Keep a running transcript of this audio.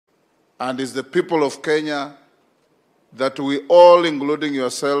and it's the people of Kenya that we all, including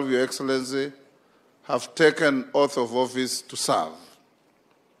yourself, Your Excellency, have taken oath of office to serve.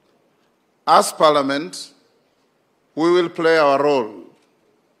 As Parliament, we will play our role.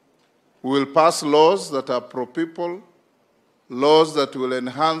 We will pass laws that are pro-people, laws that will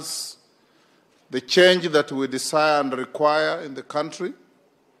enhance the change that we desire and require in the country.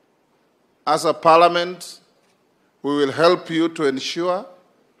 As a Parliament, we will help you to ensure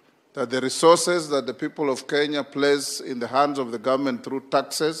that the resources that the people of Kenya place in the hands of the government through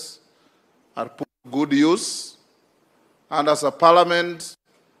taxes are put to good use. And as a Parliament,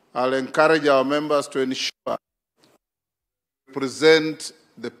 I'll encourage our members to ensure we present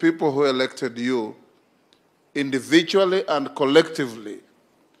the people who elected you individually and collectively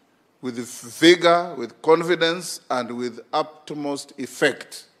with vigor, with confidence, and with utmost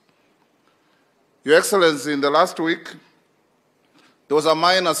effect. Your Excellency, in the last week, there was a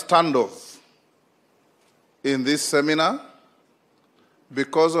minor standoff in this seminar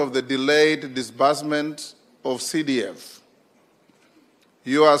because of the delayed disbursement of CDF.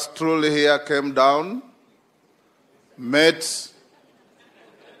 Yours truly here came down, met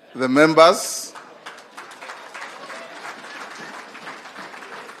the members,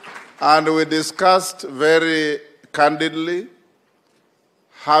 and we discussed very candidly,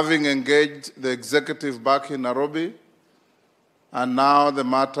 having engaged the executive back in Nairobi, and now the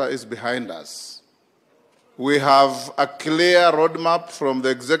matter is behind us. We have a clear roadmap from the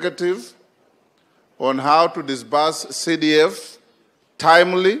executive on how to disburse CDF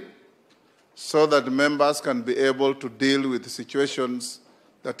timely so that members can be able to deal with situations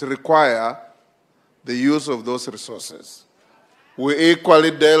that require the use of those resources. We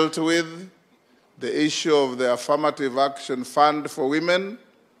equally dealt with the issue of the Affirmative Action Fund for Women,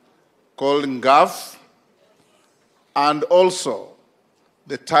 called NGAF, and also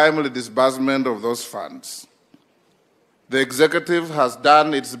the timely disbursement of those funds. The executive has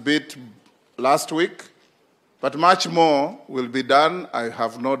done its bit last week, but much more will be done, I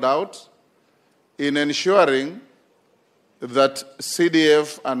have no doubt, in ensuring that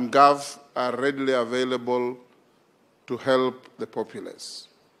CDF and GAF are readily available to help the populace.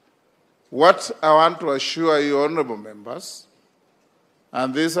 What I want to assure you, honorable members,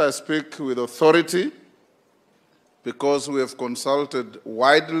 and this I speak with authority because we have consulted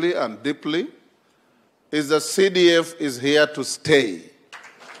widely and deeply, is that CDF is here to stay.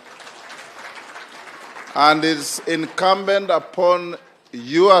 And it's incumbent upon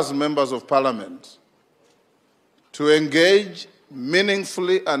you as members of Parliament to engage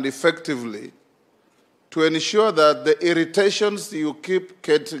meaningfully and effectively to ensure that the irritations you keep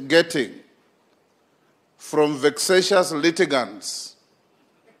getting from vexatious litigants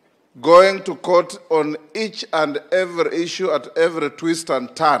going to court on each and every issue at every twist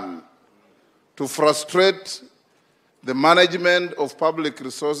and turn to frustrate the management of public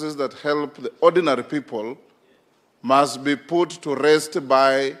resources that help the ordinary people must be put to rest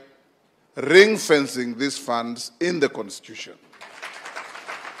by ring-fencing these funds in the Constitution.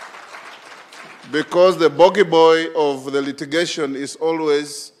 Because the bogey boy of the litigation is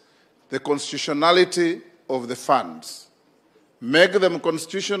always the constitutionality of the funds. Make them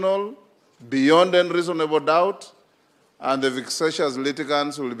constitutional beyond any reasonable doubt, and the vexatious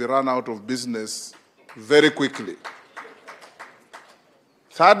litigants will be run out of business very quickly.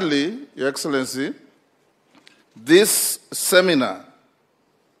 Thirdly, Your Excellency, this seminar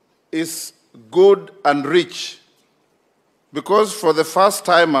is good and rich because for the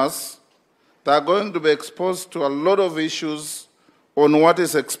first-timers, they are going to be exposed to a lot of issues on what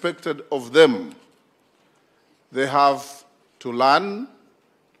is expected of them. They have to learn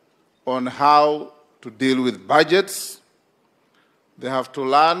on how to deal with budgets. They have to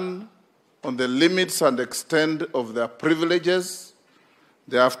learn on the limits and extent of their privileges.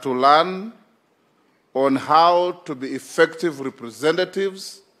 They have to learn on how to be effective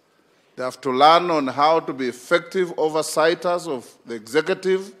representatives. They have to learn on how to be effective oversights of the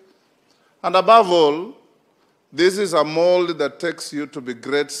executive. And above all, this is a mold that takes you to be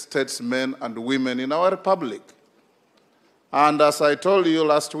great statesmen and women in our republic. And as I told you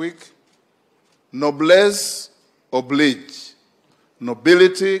last week, noblesse oblige.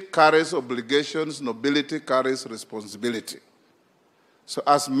 Nobility carries obligations, nobility carries responsibility. So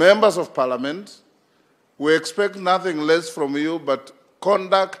as members of Parliament, we expect nothing less from you but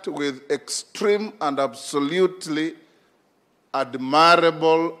conduct with extreme and absolutely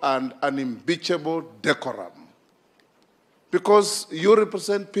admirable and unimpeachable decorum. Because you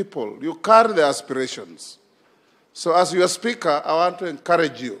represent people, you carry their aspirations. So as your speaker, I want to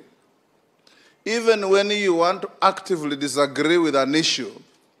encourage you, even when you want to actively disagree with an issue,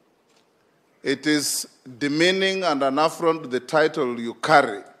 It is demeaning and an affront to the title you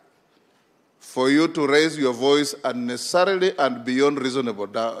carry for you to raise your voice unnecessarily and beyond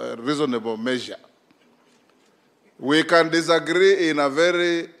reasonable measure. We can disagree in a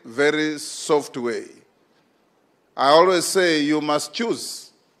very, very soft way. I always say you must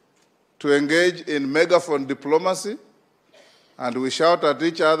choose to engage in megaphone diplomacy, and we shout at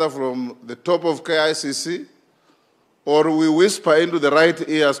each other from the top of KICC, or we whisper into the right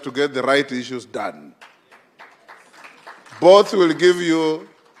ears to get the right issues done. Both will give you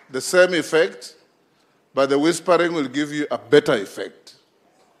the same effect, but the whispering will give you a better effect.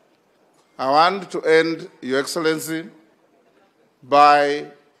 I want to end, Your Excellency, by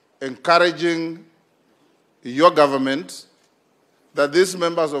encouraging your government that these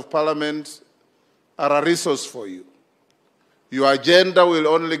members of parliament are a resource for you. Your agenda will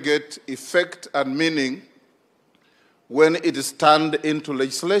only get effect and meaning when it is turned into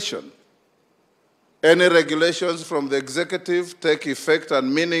legislation. Any regulations from the executive take effect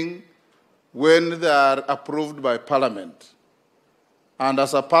and meaning when they are approved by Parliament. And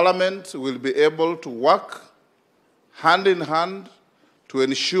as a Parliament, we'll be able to work hand in hand to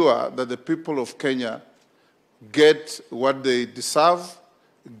ensure that the people of Kenya get what they deserve,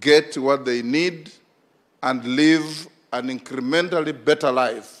 get what they need, and live an incrementally better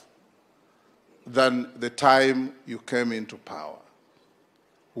life than the time you came into power.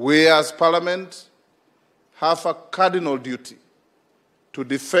 We as Parliament have a cardinal duty to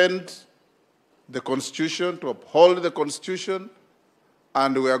defend the Constitution, to uphold the Constitution,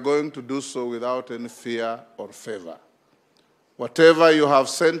 and we are going to do so without any fear or favor. Whatever you have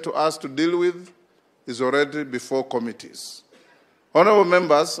sent to us to deal with is already before committees. Honorable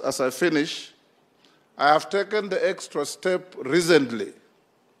members, as I finish, I have taken the extra step recently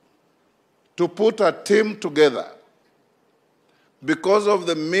to put a team together because of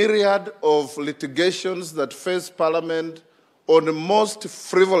the myriad of litigations that face Parliament on the most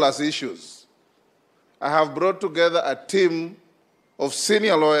frivolous issues. I have brought together a team of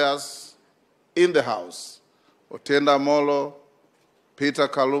senior lawyers in the House: Otienda Molo, Peter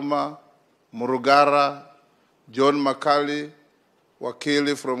Kaluma, Murugara, John Makali,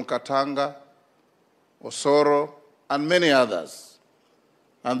 Wakili from Katanga, Osoro, and many others.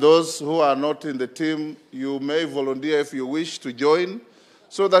 And those who are not in the team, you may volunteer if you wish to join,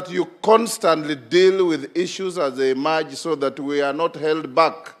 so that you constantly deal with issues as they emerge, so that we are not held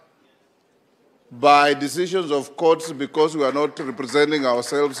back by decisions of courts because we are not representing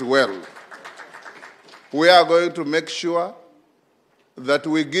ourselves well. We are going to make sure that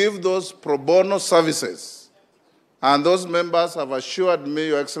we give those pro bono services, and those members have assured me,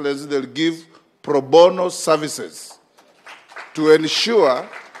 Your Excellency, they'll give pro bono services to ensure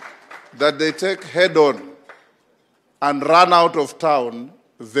that they take head-on and run out of town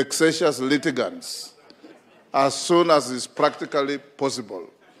vexatious litigants as soon as is practically possible.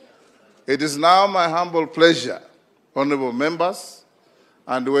 It is now my humble pleasure, honorable members,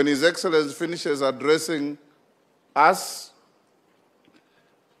 and when His Excellency finishes addressing us,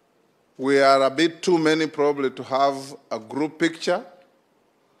 we are a bit too many probably to have a group picture.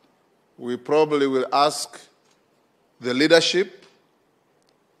 We probably will ask the leadership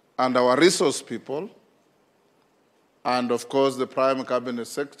and our resource people, and of course the Prime Cabinet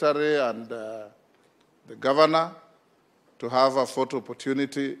Secretary and the Governor, to have a photo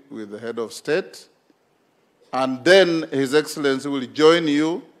opportunity with the head of state. And then His Excellency will join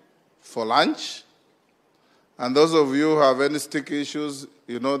you for lunch. And those of you who have any sticky issues,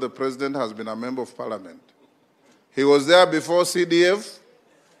 you know the President has been a member of Parliament. He was there before CDF,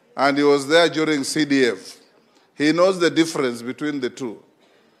 and he was there during CDF. He knows the difference between the two.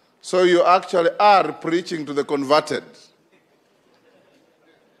 So you actually are preaching to the converted.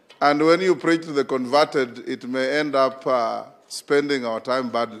 And when you preach to the converted, it may end up spending our time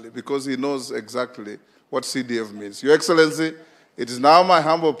badly, because he knows exactly what CDF means. Your Excellency, it is now my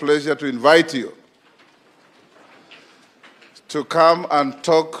humble pleasure to invite you to come and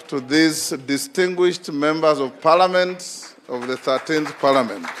talk to these distinguished members of Parliament of the 13th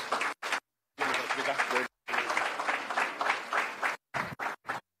Parliament.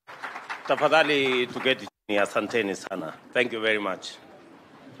 Tafadhali tuketi chini, asanteni sana. Thank you very much,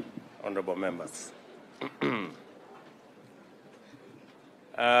 honorable members.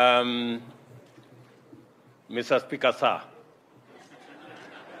 Mr. Speaker, sir,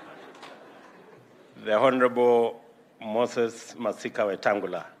 the Honorable Moses Masika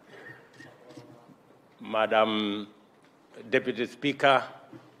Wetangula, Madam Deputy Speaker,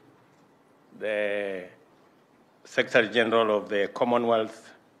 the Secretary General of the Commonwealth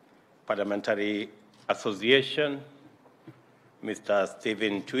Parliamentary Association, Mr.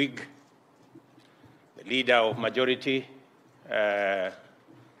 Stephen Twigg, the leader of majority, Kimani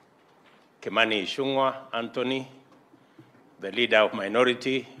Ichung'wah Anthony, the leader of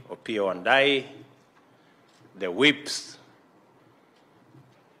minority, Opiyo Wandayi, the whips,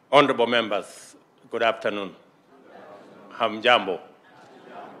 honorable members, good afternoon. Hamjambo.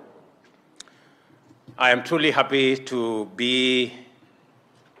 I am truly happy to be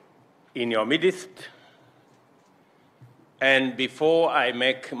in your midst. And before I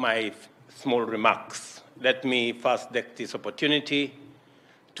make my small remarks, let me first take this opportunity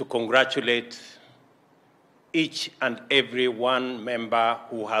to congratulate each and every one member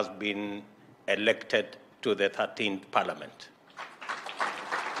who has been elected to the 13th Parliament.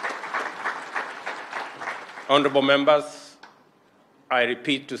 Honorable members, I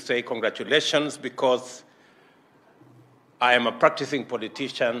repeat to say congratulations because I am a practicing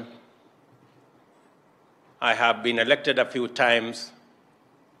politician. I have been elected a few times,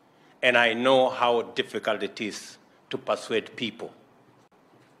 and I know how difficult it is to persuade people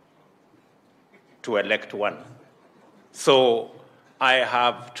to elect one. So I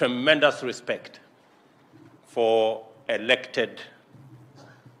have tremendous respect for elected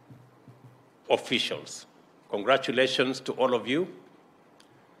officials. Congratulations to all of you.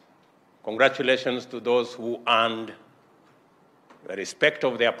 Congratulations to those who earned the respect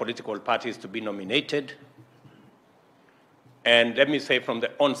of their political parties to be nominated. And let me say from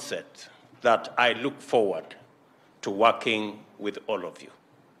the onset that I look forward to working with all of you.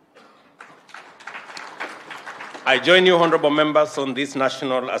 I join you, honorable members, on this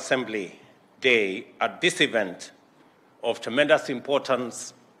National Assembly Day at this event of tremendous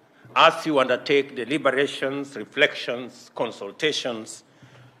importance as you undertake deliberations, reflections, consultations,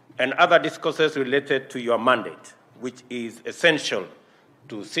 and other discourses related to your mandate, which is essential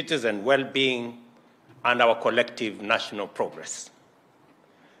to citizen well-being and our collective national progress.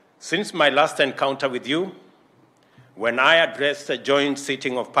 Since my last encounter with you, when I addressed a joint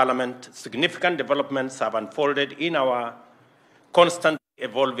sitting of Parliament, significant developments have unfolded in our constantly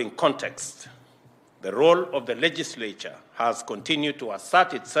evolving context. The role of the legislature has continued to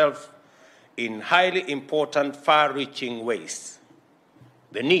assert itself in highly important, far-reaching ways.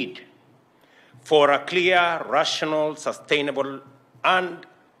 The need for a clear, rational, sustainable, and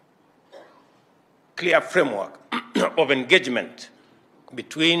clear framework of engagement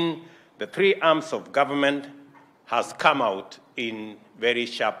between the three arms of government has come out in very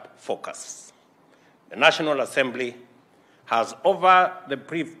sharp focus. The National Assembly has, over the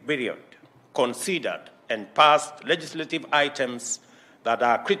brief period, considered and passed legislative items that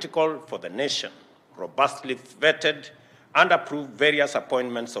are critical for the nation, robustly vetted and approved various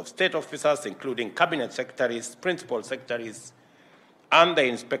appointments of state officers, including cabinet secretaries, principal secretaries, and the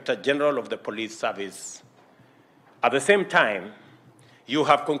Inspector General of the Police Service. At the same time, you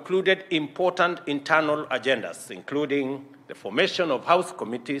have concluded important internal agendas, including the formation of House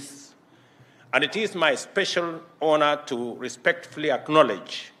committees, and it is my special honor to respectfully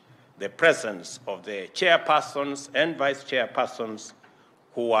acknowledge the presence of the chairpersons and vice chairpersons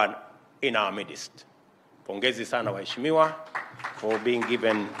who are in our midst. Pongezi sana waheshimiwa for being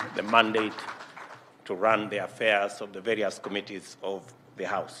given the mandate to run the affairs of the various committees of the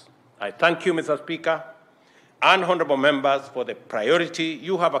House. I thank you, Mr. Speaker, and honorable members for the priority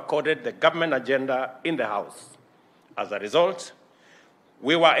you have accorded the government agenda in the House. As a result,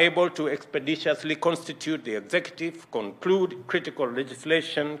 we were able to expeditiously constitute the executive, conclude critical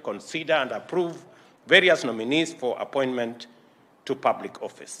legislation, consider and approve various nominees for appointment to public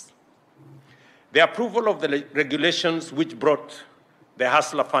office. The approval of the regulations which brought the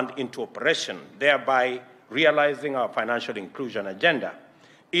Hustler Fund into operation, thereby realizing our financial inclusion agenda,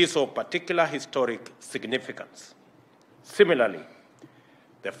 is of particular historic significance. Similarly,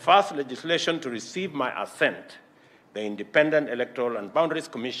 the first legislation to receive my assent, the Independent Electoral and Boundaries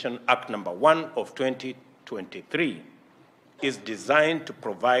Commission Act No. 1 of 2023, is designed to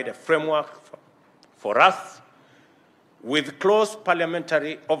provide a framework for us with close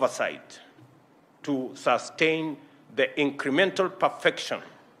parliamentary oversight to sustain the incremental perfection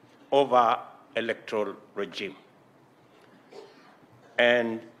of our electoral regime.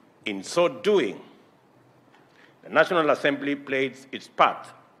 And in so doing, the National Assembly played its part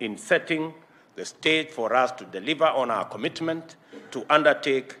in setting the stage for us to deliver on our commitment to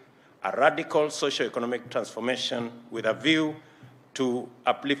undertake a radical socio-economic transformation with a view to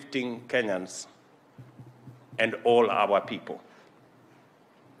uplifting Kenyans and all our people.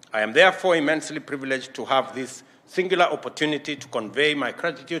 I am therefore immensely privileged to have this singular opportunity to convey my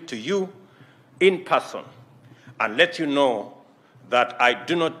gratitude to you in person and let you know that I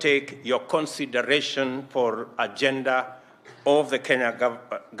do not take your consideration for agenda of the Kenya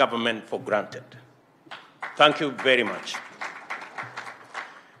government for granted. Thank you very much.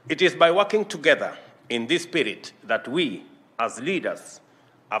 It is by working together in this spirit that we, as leaders,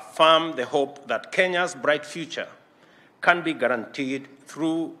 affirm the hope that Kenya's bright future can be guaranteed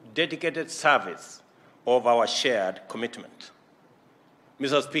through dedicated service of our shared commitment.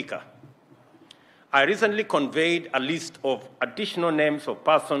 Mr. Speaker, I recently conveyed a list of additional names of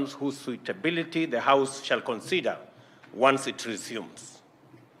persons whose suitability the House shall consider once it resumes.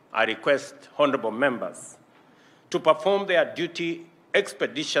 I request honorable members to perform their duty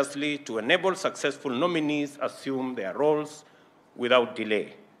expeditiously to enable successful nominees assume their roles without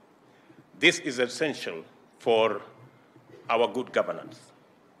delay. This is essential for our good governance.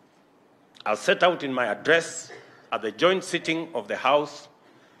 As set out in my address at the joint sitting of the House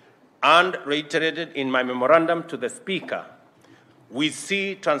and reiterated in my memorandum to the Speaker, we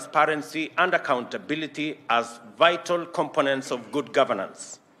see transparency and accountability as vital components of good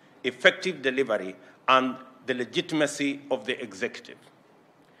governance, effective delivery, and the legitimacy of the executive.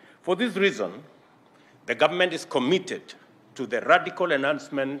 For this reason, the government is committed to the radical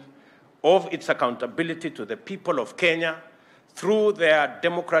enhancement of its accountability to the people of Kenya through their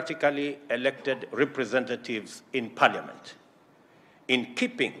democratically elected representatives in Parliament. In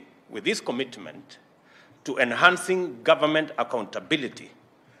keeping with this commitment to enhancing government accountability,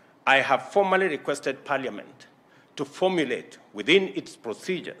 I have formally requested Parliament to formulate within its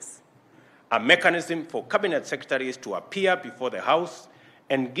procedures a mechanism for cabinet secretaries to appear before the House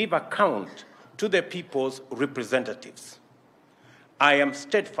and give account to the people's representatives. I am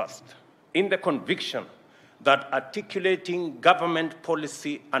steadfast in the conviction that articulating government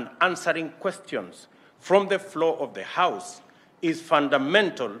policy and answering questions from the floor of the House is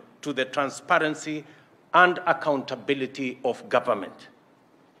fundamental to the transparency and accountability of government.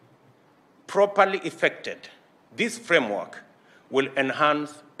 Properly effected, this framework will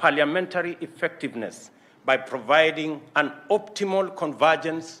enhance parliamentary effectiveness by providing an optimal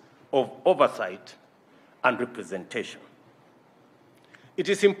convergence of oversight and representation. It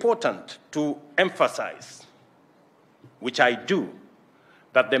is important to emphasize, which I do,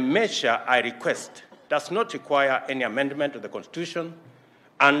 that the measure I request does not require any amendment to the Constitution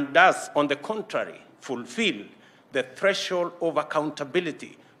and does, on the contrary, fulfill the threshold of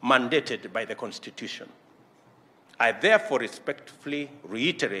accountability mandated by the Constitution. I therefore respectfully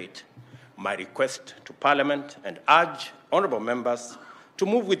reiterate my request to Parliament and urge honourable members to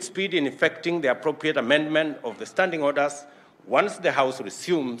move with speed in effecting the appropriate amendment of the standing orders once the House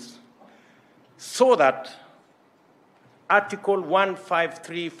resumes, so that Article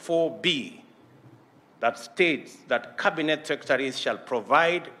 1534B, that states that Cabinet Secretaries shall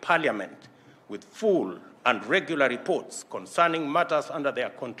provide Parliament with full and regular reports concerning matters under their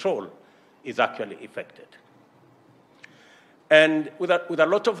control, is actually effected. And with a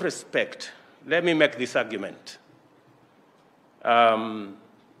lot of respect, let me make this argument. I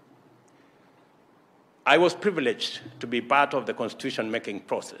was privileged to be part of the constitution-making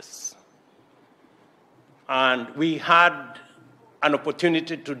process. And we had an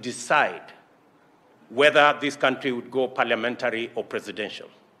opportunity to decide whether this country would go parliamentary or presidential.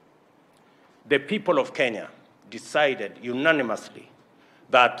 The people of Kenya decided unanimously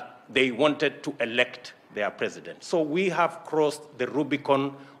that they wanted to elect their president. So we have crossed the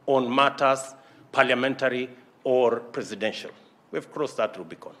Rubicon on matters parliamentary or presidential. We've crossed that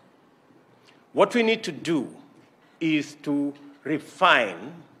Rubicon. What we need to do is to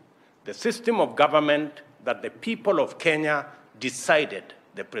refine the system of government that the people of Kenya decided,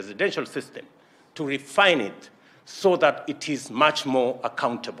 the presidential system, to refine it so that it is much more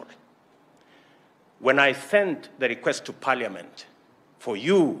accountable. When I sent the request to Parliament for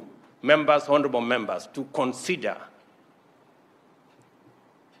you, members, honorable members, to consider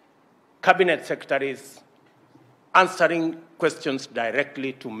cabinet secretaries answering questions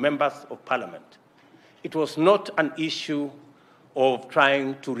directly to members of Parliament, it was not an issue of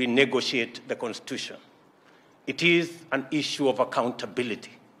trying to renegotiate the Constitution. It is an issue of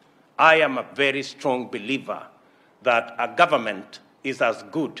accountability. I am a very strong believer that a government is as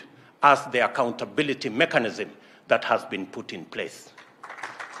good as the accountability mechanism that has been put in place.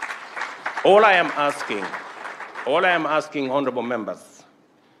 All I am asking, honorable members,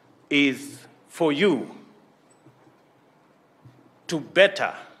 is for you to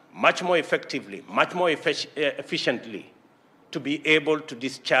better, much more effectively, much more efficiently, to be able to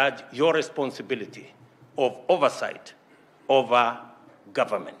discharge your responsibility of oversight over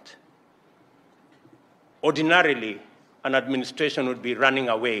government. Ordinarily, an administration would be running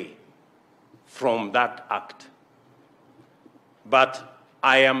away from that act. But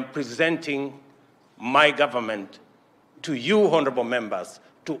I am presenting my government to you, honorable members,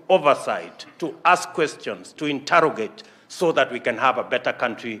 to oversight, to ask questions, to interrogate, so that we can have a better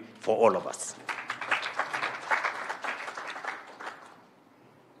country for all of us.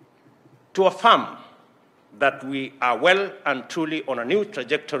 To affirm that we are well and truly on a new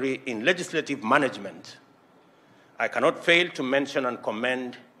trajectory in legislative management, I cannot fail to mention and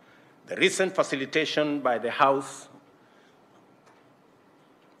commend the recent facilitation by the House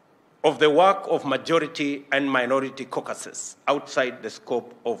of the work of majority and minority caucuses outside the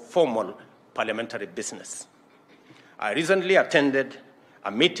scope of formal parliamentary business. I recently attended a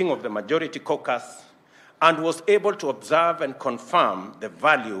meeting of the majority caucus and was able to observe and confirm the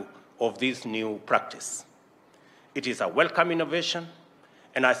value of this new practice. It is a welcome innovation,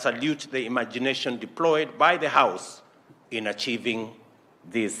 and I salute the imagination deployed by the House in achieving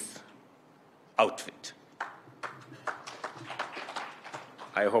this outfit.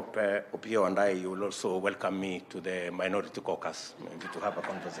 I hope Opio and I will also welcome me to the minority caucus, maybe to have a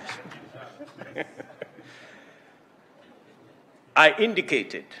conversation. I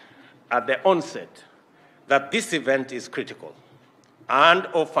indicated at the onset that this event is critical and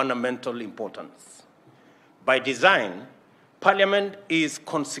of fundamental importance. By design, Parliament is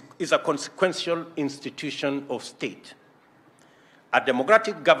a consequential institution of state. A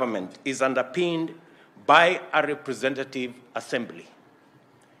democratic government is underpinned by a representative assembly.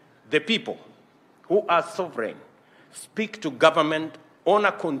 The people, who are sovereign, speak to government on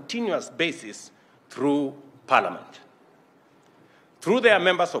a continuous basis through Parliament. Through their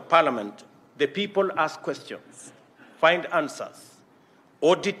members of Parliament, the people ask questions, find answers,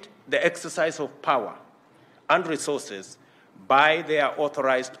 audit the exercise of power and resources by their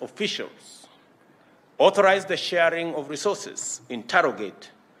authorized officials, authorize the sharing of resources,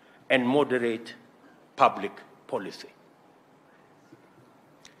 interrogate, and moderate public policy.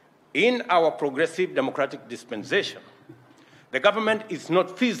 In our progressive democratic dispensation, the government is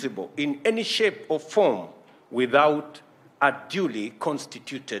not feasible in any shape or form without a duly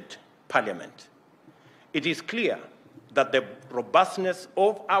constituted parliament. It is clear that the robustness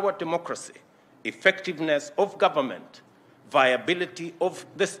of our democracy, effectiveness of government, viability of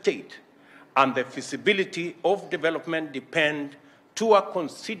the state, and the feasibility of development depend to a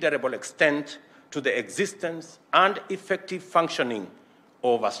considerable extent to the existence and effective functioning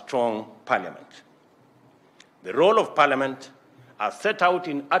of a strong parliament. The role of parliament, as set out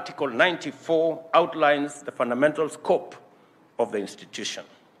in Article 94, outlines the fundamental scope of the institution.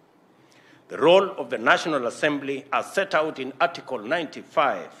 The role of the National Assembly, as set out in Article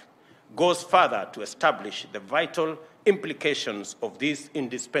 95, goes further to establish the vital implications of this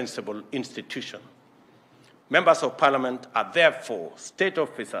indispensable institution. Members of Parliament are therefore state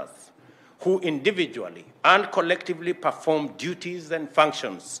officers who individually and collectively perform duties and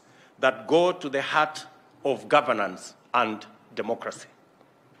functions that go to the heart of governance and democracy.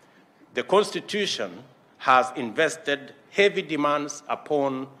 The Constitution has invested heavy demands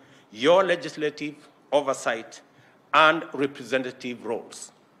upon your legislative oversight and representative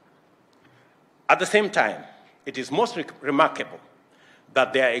roles. At the same time, it is most remarkable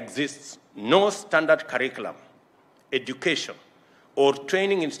that there exists no standard curriculum, education, or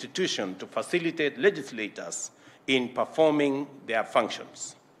training institution to facilitate legislators in performing their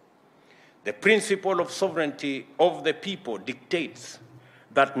functions. The principle of sovereignty of the people dictates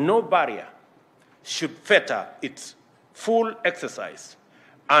that no barrier should fetter its full exercise,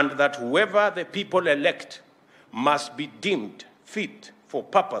 and that whoever the people elect must be deemed fit for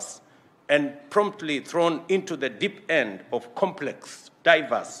purpose and promptly thrown into the deep end of complex,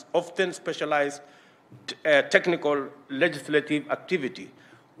 diverse, often specialized technical legislative activity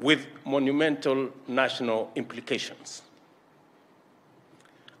with monumental national implications.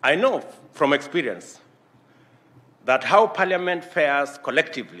 I know from experience that how Parliament fares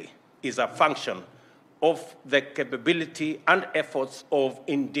collectively is a function of the capability and efforts of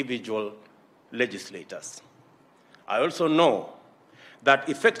individual legislators. I also know that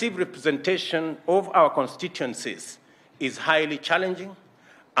effective representation of our constituencies is highly challenging,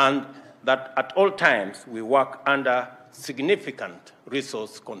 and that at all times we work under significant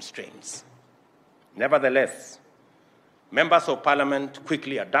resource constraints. Nevertheless, members of Parliament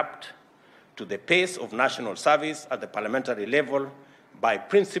quickly adapt to the pace of national service at the parliamentary level by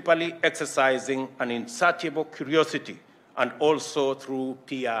principally exercising an insatiable curiosity and also through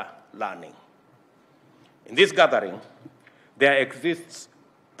peer learning. In this gathering, there exists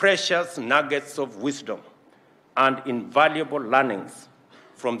precious nuggets of wisdom and invaluable learnings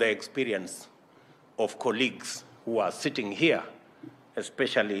from the experience of colleagues who are sitting here,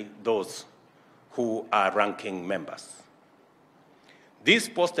 especially those who are ranking members. This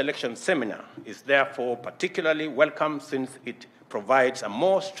post-election seminar is therefore particularly welcome since it provides a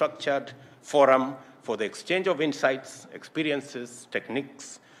more structured forum for the exchange of insights, experiences,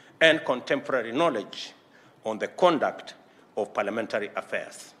 techniques, and contemporary knowledge on the conduct of parliamentary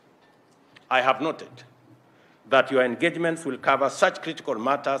affairs. I have noted that your engagements will cover such critical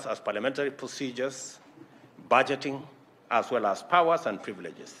matters as parliamentary procedures, budgeting, as well as powers and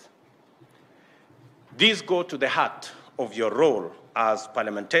privileges. These go to the heart of your role as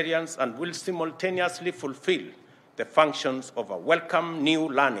parliamentarians and will simultaneously fulfill the functions of a welcome new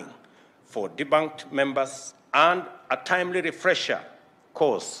learning for debunked members and a timely refresher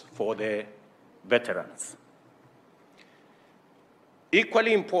course for the veterans.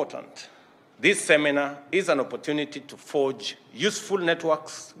 Equally important, this seminar is an opportunity to forge useful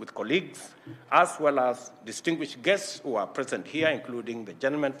networks with colleagues, as well as distinguished guests who are present here, including the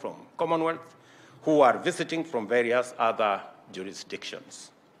gentlemen from Commonwealth, who are visiting from various other jurisdictions.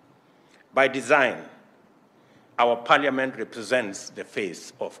 By design, our parliament represents the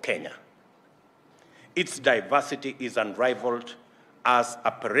face of Kenya. Its diversity is unrivaled as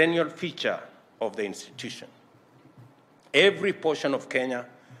a perennial feature of the institution. Every portion of Kenya,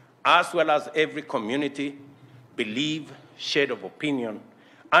 as well as every community, belief, shade of opinion,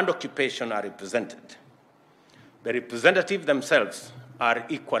 and occupation are represented. The representatives themselves are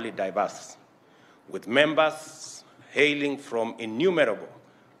equally diverse, with members hailing from innumerable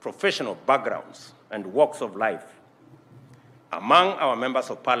professional backgrounds and walks of life. Among our members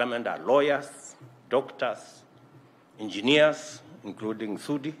of parliament are lawyers, doctors, engineers, including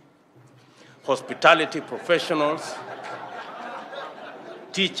Sudi, hospitality professionals,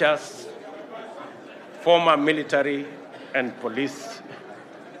 teachers, former military and police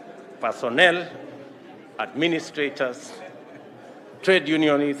personnel, administrators, trade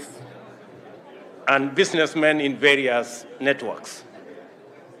unionists, and businessmen in various networks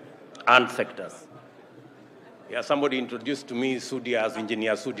and sectors. Yeah, somebody introduced to me Sudi as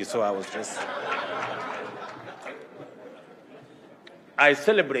Engineer Sudi, so I was just... I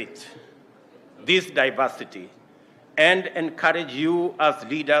celebrate this diversity and encourage you as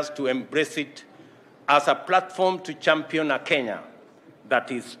leaders to embrace it as a platform to champion a Kenya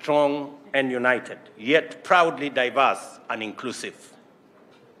that is strong and united, yet proudly diverse and inclusive.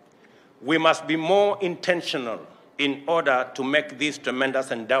 We must be more intentional in order to make this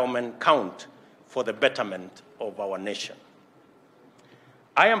tremendous endowment count for the betterment of our nation.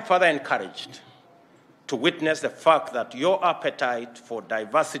 I am further encouraged to witness the fact that your appetite for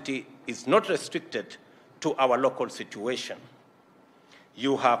diversity is not restricted to our local situation.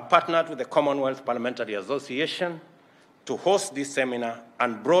 You have partnered with the Commonwealth Parliamentary Association to host this seminar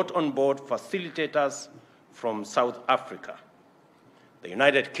and brought on board facilitators from South Africa, the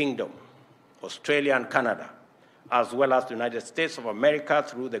United Kingdom, Australia and Canada, as well as the United States of America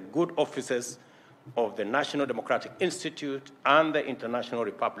through the good offices of the National Democratic Institute and the International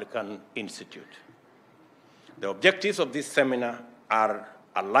Republican Institute. The objectives of this seminar are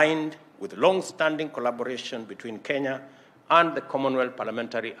aligned with long-standing collaboration between Kenya and the Commonwealth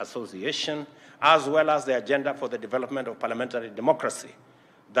Parliamentary Association, as well as the agenda for the development of parliamentary democracy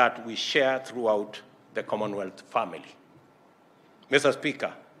that we share throughout the Commonwealth family. Mr.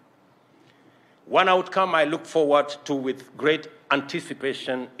 Speaker, one outcome I look forward to with great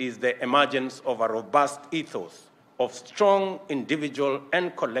anticipation is the emergence of a robust ethos of strong individual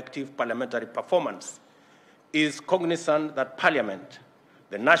and collective parliamentary performance is cognizant that Parliament,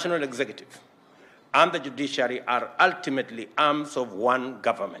 the national executive, and the judiciary are ultimately arms of one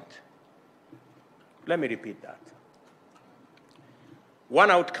government. Let me repeat that.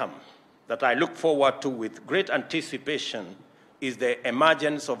 One outcome that I look forward to with great anticipation is the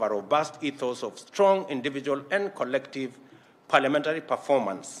emergence of a robust ethos of strong individual and collective parliamentary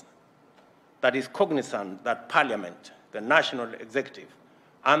performance that is cognizant that Parliament, the national executive,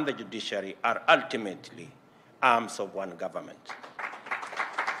 and the judiciary are ultimately arms of one government.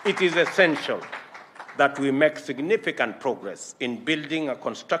 It is essential that we make significant progress in building a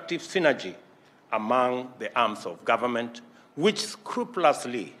constructive synergy among the arms of government, which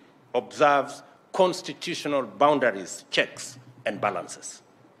scrupulously observes constitutional boundaries, checks, and balances.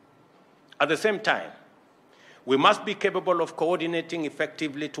 At the same time, we must be capable of coordinating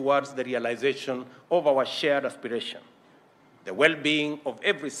effectively towards the realization of our shared aspiration, the well-being of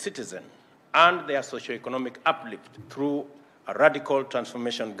every citizen and their socioeconomic uplift through a radical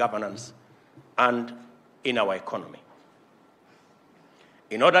transformation governance and in our economy.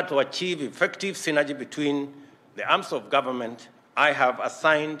 In order to achieve effective synergy between the arms of government, I have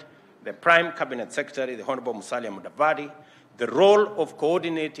assigned the Prime Cabinet Secretary, the Honorable Musalia Mudavadi, the role of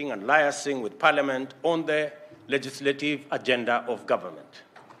coordinating and liaising with Parliament on the legislative agenda of government.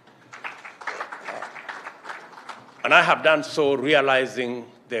 And I have done so realizing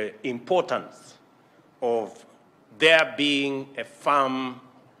the importance of there being a firm,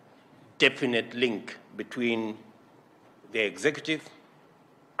 definite link between the executive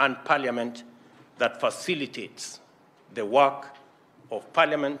and Parliament that facilitates the work of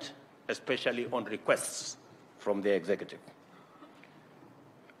Parliament, especially on requests from the executive.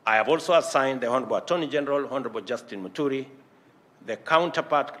 I have also assigned the Honorable Attorney General, Honorable Justin Muturi, the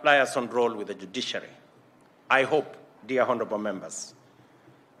counterpart liaison role with the judiciary. I hope, dear honorable members,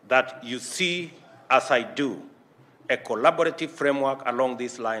 that you see, as I do, a collaborative framework along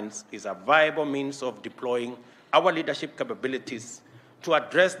these lines is a viable means of deploying our leadership capabilities to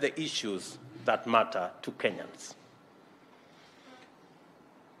address the issues that matter to Kenyans.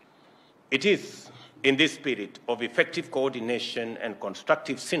 It is in this spirit of effective coordination and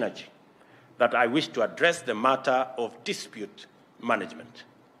constructive synergy that I wish to address the matter of dispute management.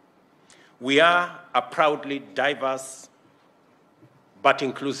 We are a proudly diverse but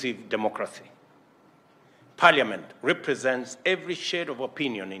inclusive democracy. Parliament represents every shade of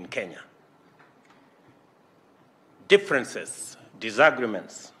opinion in Kenya. Differences,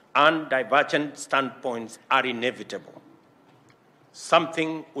 disagreements, and divergent standpoints are inevitable.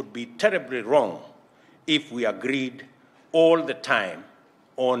 Something would be terribly wrong if we agreed all the time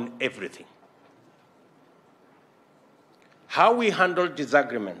on everything. How we handle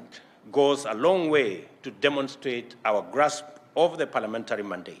disagreement goes a long way to demonstrate our grasp of the parliamentary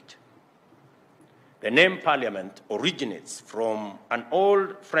mandate. The name parliament originates from an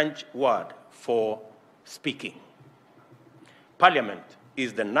old French word for speaking. Parliament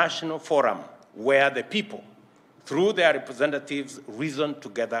is the national forum where the people, through their representatives, reason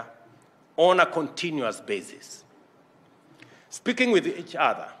together on a continuous basis. Speaking with each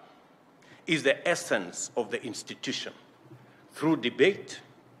other is the essence of the institution. Through debate,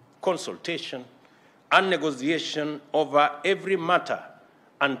 consultation, and negotiation over every matter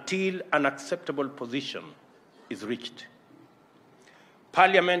until an acceptable position is reached.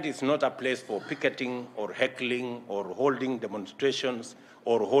 Parliament is not a place for picketing or heckling or holding demonstrations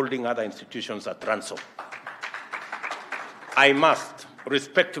or holding other institutions at ransom. I must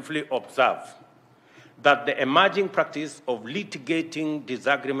respectfully observe that the emerging practice of litigating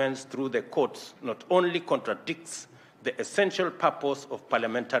disagreements through the courts not only contradicts the essential purpose of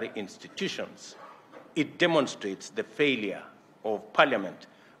parliamentary institutions, it demonstrates the failure of Parliament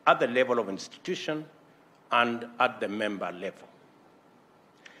at the level of institution and at the member level.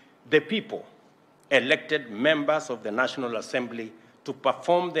 The people elected members of the National Assembly to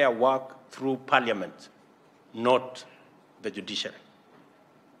perform their work through Parliament, not the judiciary.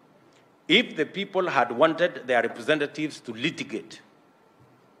 If the people had wanted their representatives to litigate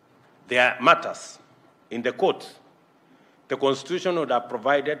their matters in the courts, the Constitution would have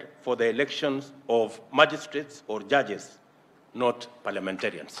provided for the elections of magistrates or judges, not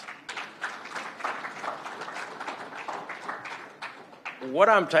parliamentarians. What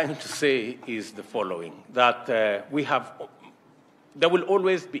I'm trying to say is the following, that there will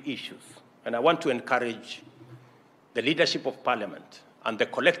always be issues, and I want to encourage the leadership of Parliament and the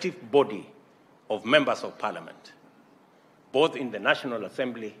collective body of members of Parliament, both in the National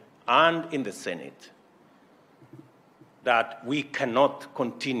Assembly and in the Senate, that we cannot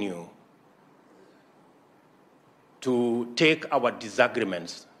continue to take our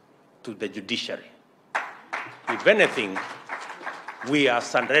disagreements to the judiciary. If anything, we are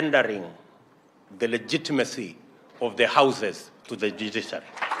surrendering the legitimacy of the houses to the judiciary.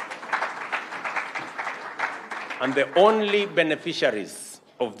 And the only beneficiaries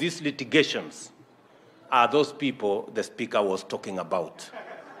of these litigations are those people the Speaker was talking about.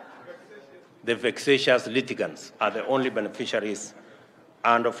 The vexatious litigants are the only beneficiaries,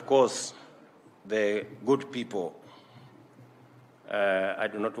 and of course, the good people. I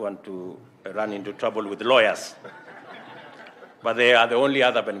do not want to run into trouble with lawyers, but they are the only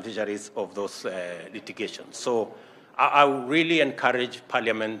other beneficiaries of those litigations. So I really encourage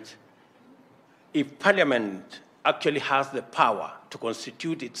Parliament, if Parliament actually has the power to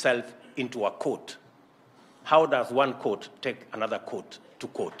constitute itself into a court, how does one court take another court to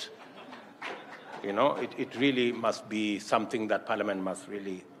court? You know, it really must be something that Parliament must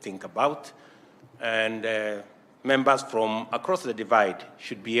really think about. And members from across the divide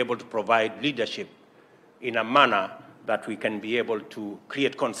should be able to provide leadership in a manner that we can be able to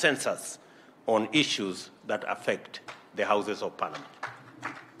create consensus on issues that affect the Houses of Parliament.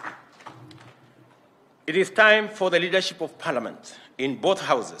 It is time for the leadership of Parliament in both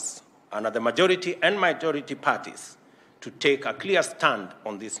houses and at the majority and minority parties to take a clear stand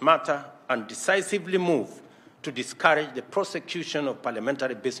on this matter and decisively move to discourage the prosecution of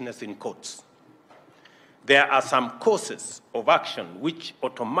parliamentary business in courts. there are some courses of action which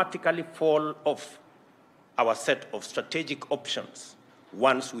automatically fall off our set of strategic options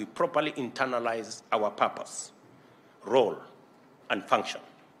once we properly internalize our purpose, role, and function.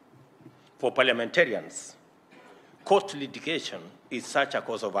 For parliamentarians, court litigation is such a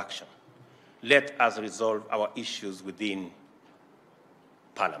course of action. Let us resolve our issues within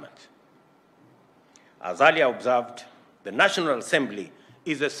Parliament. As earlier observed, the National Assembly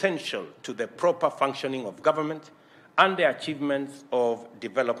is essential to the proper functioning of government and the achievements of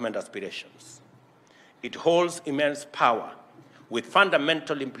development aspirations. It holds immense power with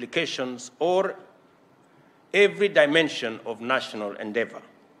fundamental implications over every dimension of national endeavor.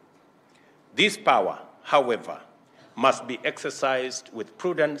 This power, however, must be exercised with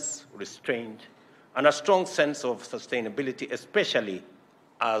prudence, restraint, and a strong sense of sustainability, especially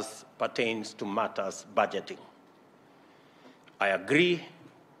as pertains to matters budgeting. I agree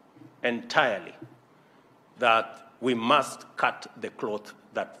entirely that we must cut the cloth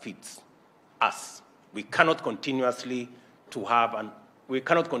that fits us. We cannot continuously have an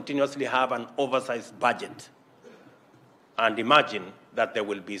oversized budget and imagine that there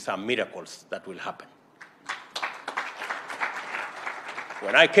will be some miracles that will happen.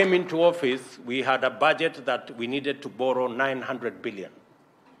 When I came into office, we had a budget that we needed to borrow 900 billion.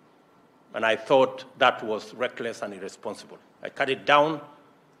 And I thought that was reckless and irresponsible. I cut it down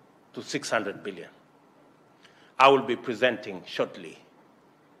to 600 billion. I will be presenting shortly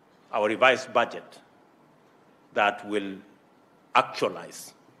our revised budget that will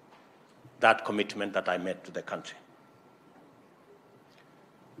actualize that commitment that I made to the country.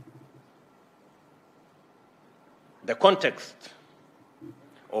 The context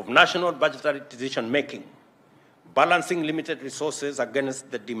of national budgetary decision-making, balancing limited resources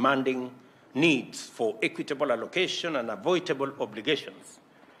against the demanding needs for equitable allocation and avoidable obligations,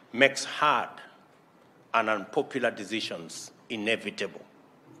 makes hard and unpopular decisions inevitable.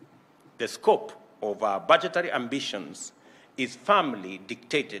 The scope of our budgetary ambitions is firmly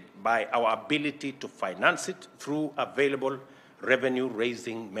dictated by our ability to finance it through available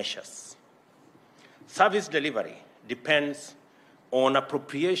revenue-raising measures. Service delivery depends on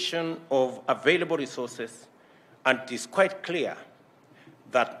appropriation of available resources, and it is quite clear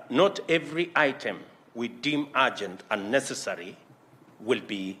that not every item we deem urgent and necessary will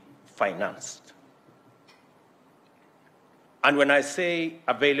be financed. And when I say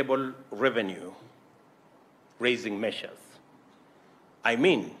available revenue-raising measures, I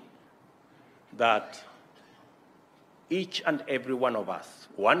mean that each and every one of us,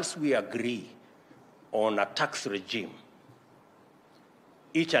 once we agree on a tax regime,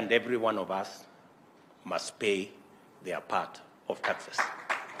 each and every one of us must pay their part of taxes.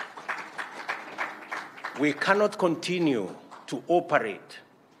 We cannot continue to operate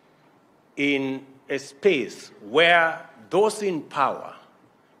in a space where those in power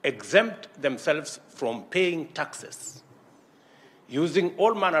exempt themselves from paying taxes using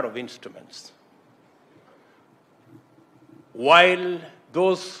all manner of instruments, while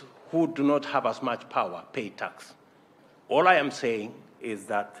those who do not have as much power pay tax. All I am saying is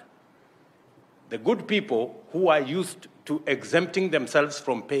that the good people who are used to exempting themselves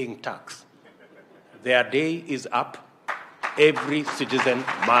from paying tax, their day is up. Every citizen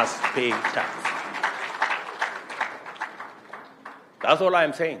must pay tax. That's all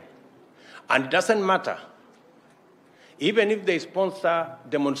I'm saying. And it doesn't matter. Even if they sponsor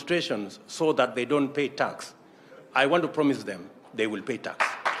demonstrations so that they don't pay tax, I want to promise them they will pay tax.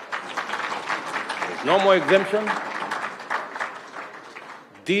 There's no more exemption.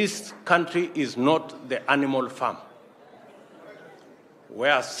 This country is not the animal farm,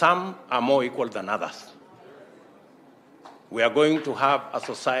 where some are more equal than others. We are going to have a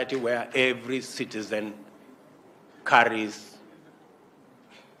society where every citizen carries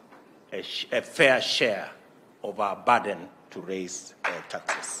a fair share of our burden to raise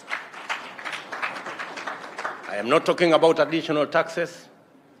taxes. I am not talking about additional taxes.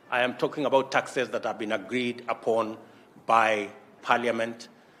 I am talking about taxes that have been agreed upon by Parliament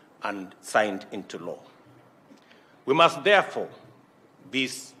and signed into law. We must therefore be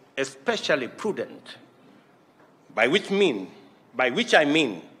especially prudent, by which I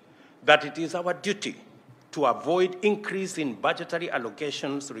mean that it is our duty to avoid increase in budgetary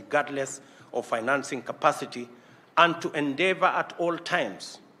allocations regardless of financing capacity, and to endeavor at all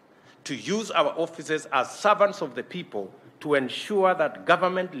times to use our offices as servants of the people to ensure that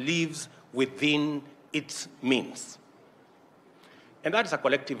government lives within its means. And that is a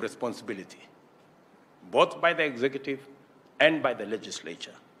collective responsibility, both by the executive and by the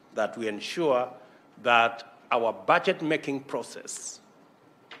legislature, that we ensure that our budget-making process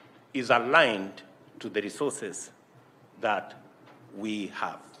is aligned to the resources that we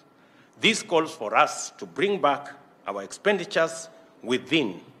have. This calls for us to bring back our expenditures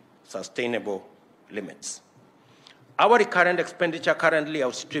within sustainable limits. Our recurrent expenditure currently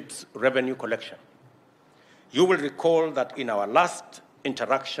outstrips revenue collection. You will recall that in our last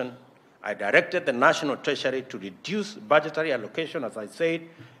interaction, I directed the National Treasury to reduce budgetary allocation, as I said,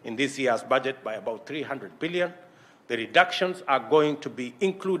 in this year's budget by about 300 billion. The reductions are going to be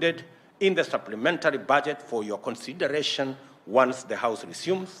included in the supplementary budget for your consideration once the House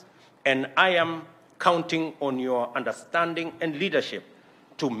resumes, and I am counting on your understanding and leadership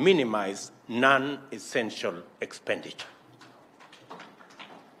to minimize non-essential expenditure.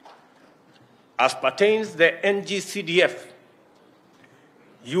 As pertains the NGCDF,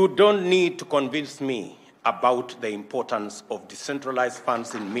 you don't need to convince me about the importance of decentralized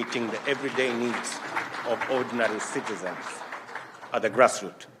funds in meeting the everyday needs of ordinary citizens at the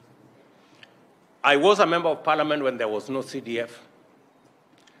grassroots. I was a member of parliament when there was no CDF.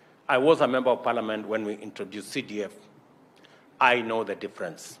 I was a member of parliament when we introduced CDF. I know the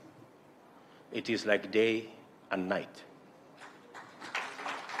difference. It is like day and night.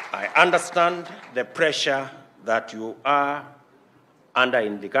 I understand the pressure that you are under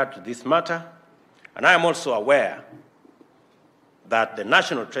in regard to this matter, and I am also aware that the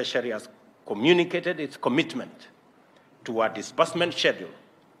National Treasury has communicated its commitment to a disbursement schedule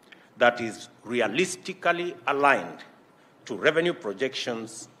that is realistically aligned to revenue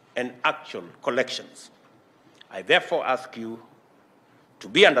projections and actual collections. I therefore ask you to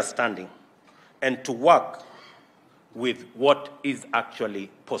be understanding and to work with what is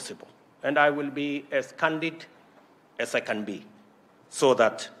actually possible. And I will be as candid as I can be so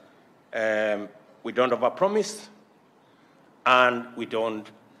that we don't overpromise and we don't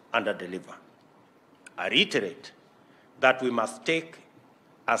underdeliver. I reiterate that we must take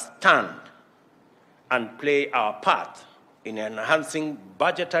a stand and play our part in enhancing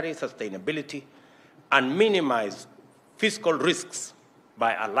budgetary sustainability and minimize fiscal risks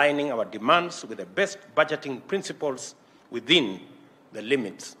by aligning our demands with the best budgeting principles within the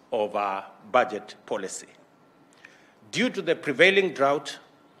limits of our budget policy. Due to the prevailing drought,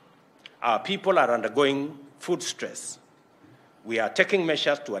 our people are undergoing food stress. We are taking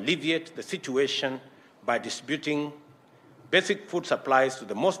measures to alleviate the situation by distributing basic food supplies to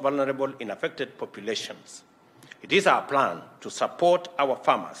the most vulnerable in affected populations. It is our plan to support our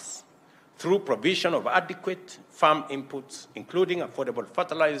farmers through provision of adequate farm inputs, including affordable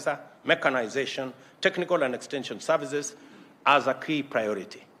fertilizer, mechanization, technical and extension services, as a key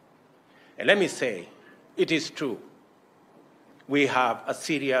priority. And let me say, it is true, we have a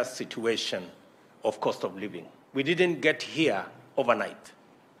serious situation of cost of living. We didn't get here overnight.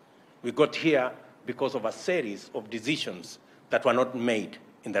 We got here because of a series of decisions that were not made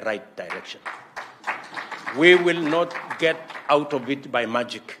in the right direction. We will not get out of it by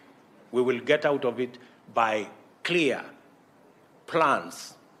magic. We will get out of it by clear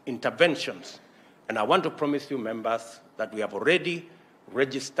plans, interventions. And I want to promise you, members, that we have already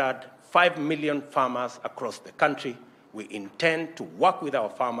registered 5 million farmers across the country. We intend to work with our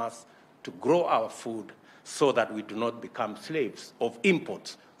farmers to grow our food so that we do not become slaves of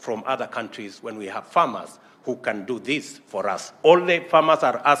imports from other countries when we have farmers who can do this for us. All the farmers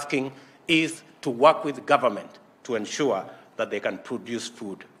are asking is to work with government to ensure that they can produce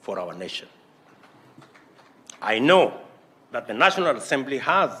food for our nation. I know that the National Assembly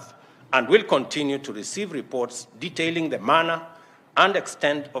has and will continue to receive reports detailing the manner and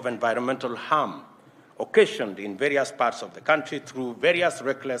extent of environmental harm occasioned in various parts of the country through various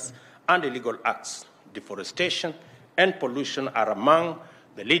reckless and illegal acts. Deforestation and pollution are among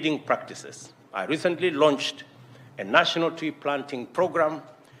the leading practices. I recently launched a national tree planting program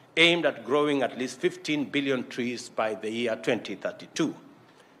aimed at growing at least 15 billion trees by the year 2032.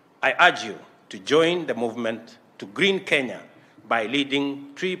 I urge you to join the movement to green Kenya by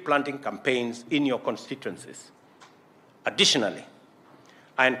leading tree planting campaigns in your constituencies. Additionally,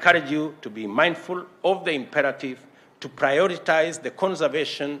 I encourage you to be mindful of the imperative to prioritize the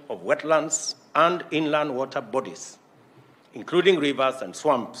conservation of wetlands and inland water bodies, including rivers and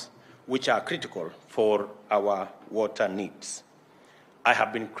swamps, which are critical for our water needs. I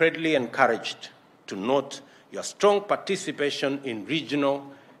have been greatly encouraged to note your strong participation in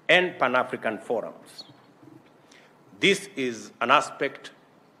regional and Pan-African forums. This is an aspect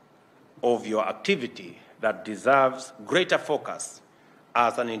of your activity that deserves greater focus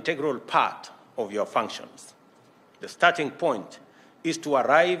as an integral part of your functions. The starting point is to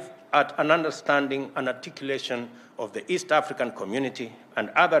arrive at an understanding and articulation of the East African community and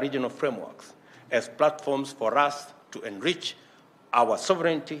other regional frameworks as platforms for us to enrich our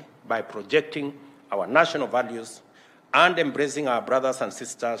sovereignty by projecting our national values, and embracing our brothers and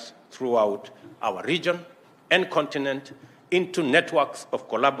sisters throughout our region and continent into networks of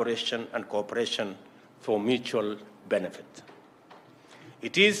collaboration and cooperation for mutual benefit.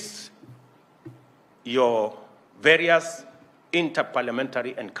 It is your various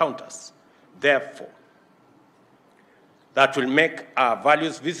interparliamentary encounters, therefore, that will make our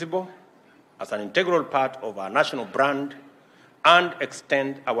values visible as an integral part of our national brand and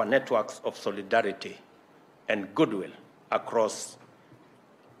extend our networks of solidarity and goodwill across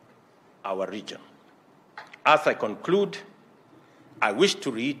our region. As I conclude, I wish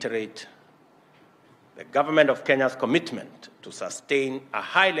to reiterate the Government of Kenya's commitment to sustain a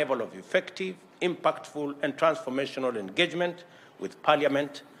high level of effective, impactful, and transformational engagement with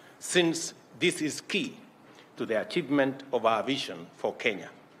Parliament, since this is key to the achievement of our vision for Kenya.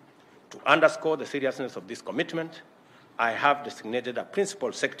 To underscore the seriousness of this commitment, I have designated a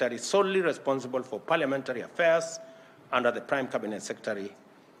Principal Secretary solely responsible for parliamentary affairs under the Prime Cabinet Secretary,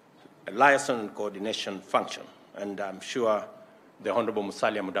 a liaison and coordination function. And I'm sure the Honorable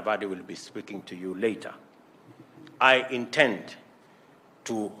Musalia Mudavadi will be speaking to you later. I intend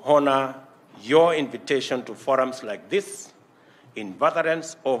to honor your invitation to forums like this in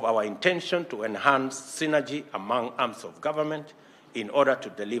furtherance of our intention to enhance synergy among arms of government in order to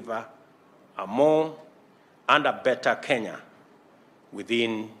deliver a more and a better Kenya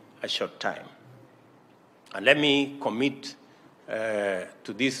within a short time. And let me commit to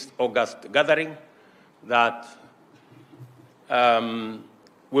this August gathering that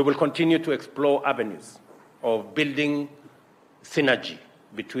we will continue to explore avenues of building synergy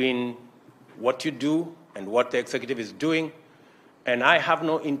between what you do and what the executive is doing, and I have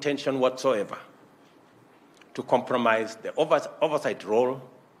no intention whatsoever to compromise the oversight role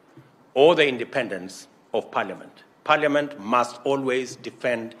or the independence of Parliament. Parliament must always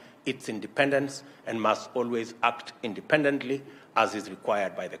defend its independence and must always act independently as is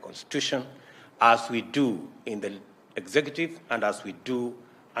required by the Constitution, as we do in the executive and as we do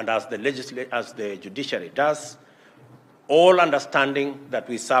and as the judiciary does, all understanding that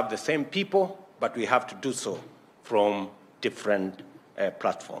we serve the same people, but we have to do so from different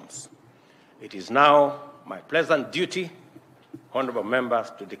platforms. It is now my pleasant duty, honorable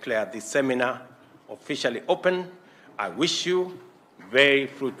members, to declare this seminar officially open. I wish you very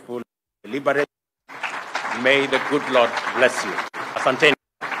fruitful deliberation. May the good Lord bless you. Asante.